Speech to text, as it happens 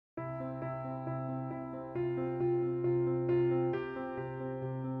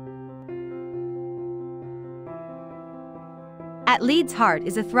At Leeds' heart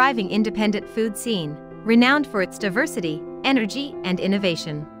is a thriving independent food scene, renowned for its diversity, energy, and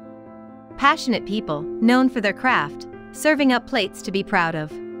innovation. Passionate people, known for their craft, serving up plates to be proud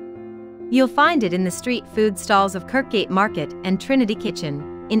of. You'll find it in the street food stalls of Kirkgate Market and Trinity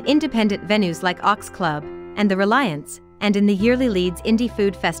Kitchen, in independent venues like Ox Club and The Reliance, and in the yearly Leeds Indie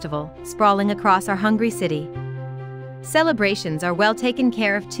Food Festival, sprawling across our hungry city. Celebrations are well taken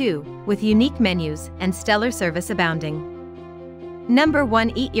care of too, with unique menus and stellar service abounding. Number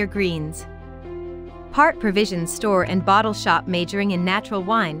 1. Eat Your Greens. Part provision store and bottle shop majoring in natural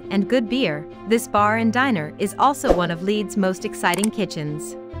wine and good beer, this bar and diner is also one of Leeds' most exciting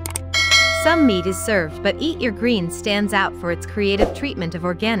kitchens. Some meat is served, but Eat Your Greens stands out for its creative treatment of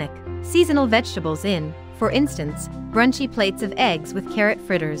organic, seasonal vegetables in, for instance, brunchy plates of eggs with carrot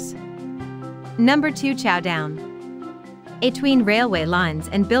fritters. Number 2. Chow Down. Between railway lines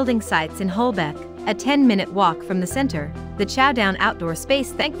and building sites in Holbeck, a 10-minute walk from the center, the Chow Down outdoor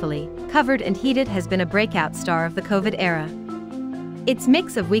space, thankfully covered and heated, has been a breakout star of the COVID era. Its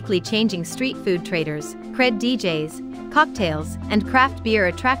mix of weekly changing street food traders, cred DJs, cocktails, and craft beer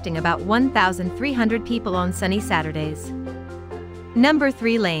attracting about 1,300 people on sunny Saturdays. Number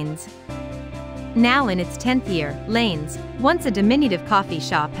 3. Lanes. Now in its 10th year, Lanes, once a diminutive coffee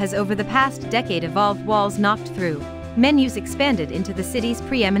shop, has over the past decade evolved, walls knocked through, menus expanded into the city's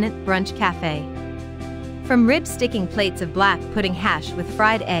preeminent brunch cafe. From rib-sticking plates of black pudding hash with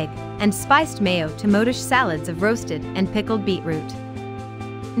fried egg and spiced mayo to modish salads of roasted and pickled beetroot.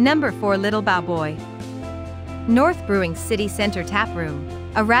 Number 4. Little Bow Boy. North Brewing's City Center Tap Room,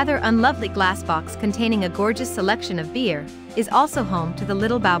 a rather unlovely glass box containing a gorgeous selection of beer, is also home to the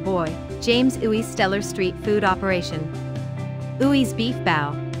Little Bow Boy, James Uwe's stellar street food operation. Uwe's Beef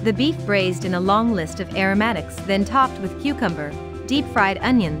Bow, the beef braised in a long list of aromatics then topped with cucumber, deep-fried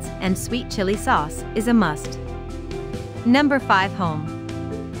onions, and sweet chili sauce, is a must. Number 5.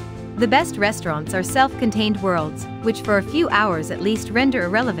 Home. The best restaurants are self-contained worlds, which for a few hours at least render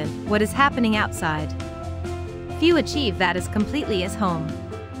irrelevant what is happening outside. Few achieve that as completely as home.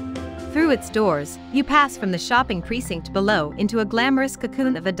 Through its doors, you pass from the shopping precinct below into a glamorous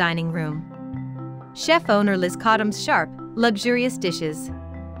cocoon of a dining room. Chef-owner Liz Cottom's sharp, luxurious dishes.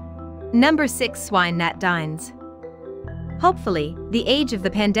 Number 6. Swine Nat Dines. Hopefully, the age of the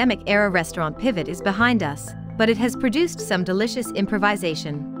pandemic-era restaurant pivot is behind us, but it has produced some delicious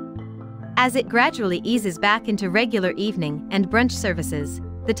improvisation. As it gradually eases back into regular evening and brunch services,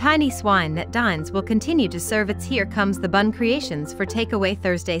 the tiny Swine Nat Dines will continue to serve its Here Comes the Bun creations for takeaway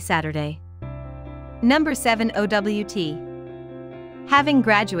Thursday-Saturday. Number 7. OWT. Having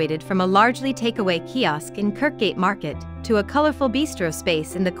graduated from a largely takeaway kiosk in Kirkgate Market to a colorful bistro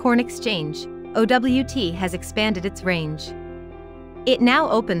space in the Corn Exchange, OWT has expanded its range. It now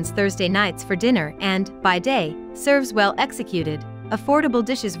opens Thursday nights for dinner and, by day, serves well-executed, affordable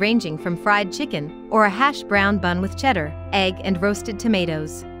dishes ranging from fried chicken or a hash brown bun with cheddar, egg and roasted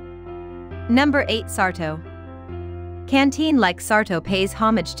tomatoes. Number 8. Sarto. Canteen like Sarto pays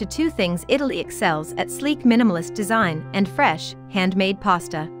homage to two things: Italy excels at sleek minimalist design and fresh, handmade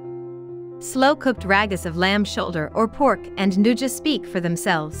pasta. Slow-cooked ragus of lamb shoulder or pork and nduja speak for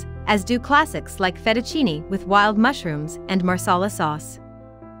themselves, as do classics like fettuccine with wild mushrooms and marsala sauce.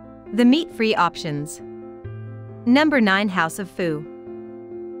 The meat-free options. Number 9. House of Foo.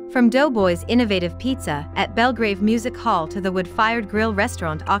 From Doughboy's innovative pizza at Belgrave Music Hall to the wood-fired grill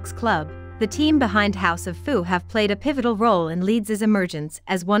restaurant Ox Club, the team behind House of Foo have played a pivotal role in Leeds' emergence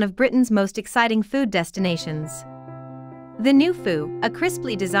as one of Britain's most exciting food destinations. The new Foo, a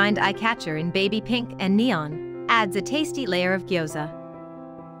crisply designed eye-catcher in baby pink and neon, adds a tasty layer of gyoza.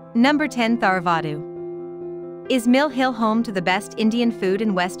 Number 10. Tharavadu. Is Mill Hill home to the best Indian food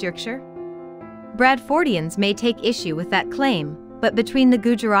in West Yorkshire? Bradfordians may take issue with that claim, but between the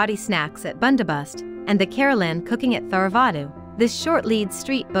Gujarati snacks at Bundabust and the Keralan cooking at Tharavadu, this short Leeds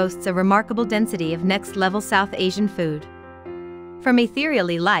street boasts a remarkable density of next-level South Asian food. From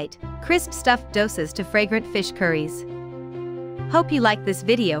ethereally light, crisp stuffed dosas to fragrant fish curries. Hope you liked this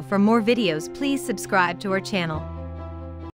video. For more videos, please subscribe to our channel.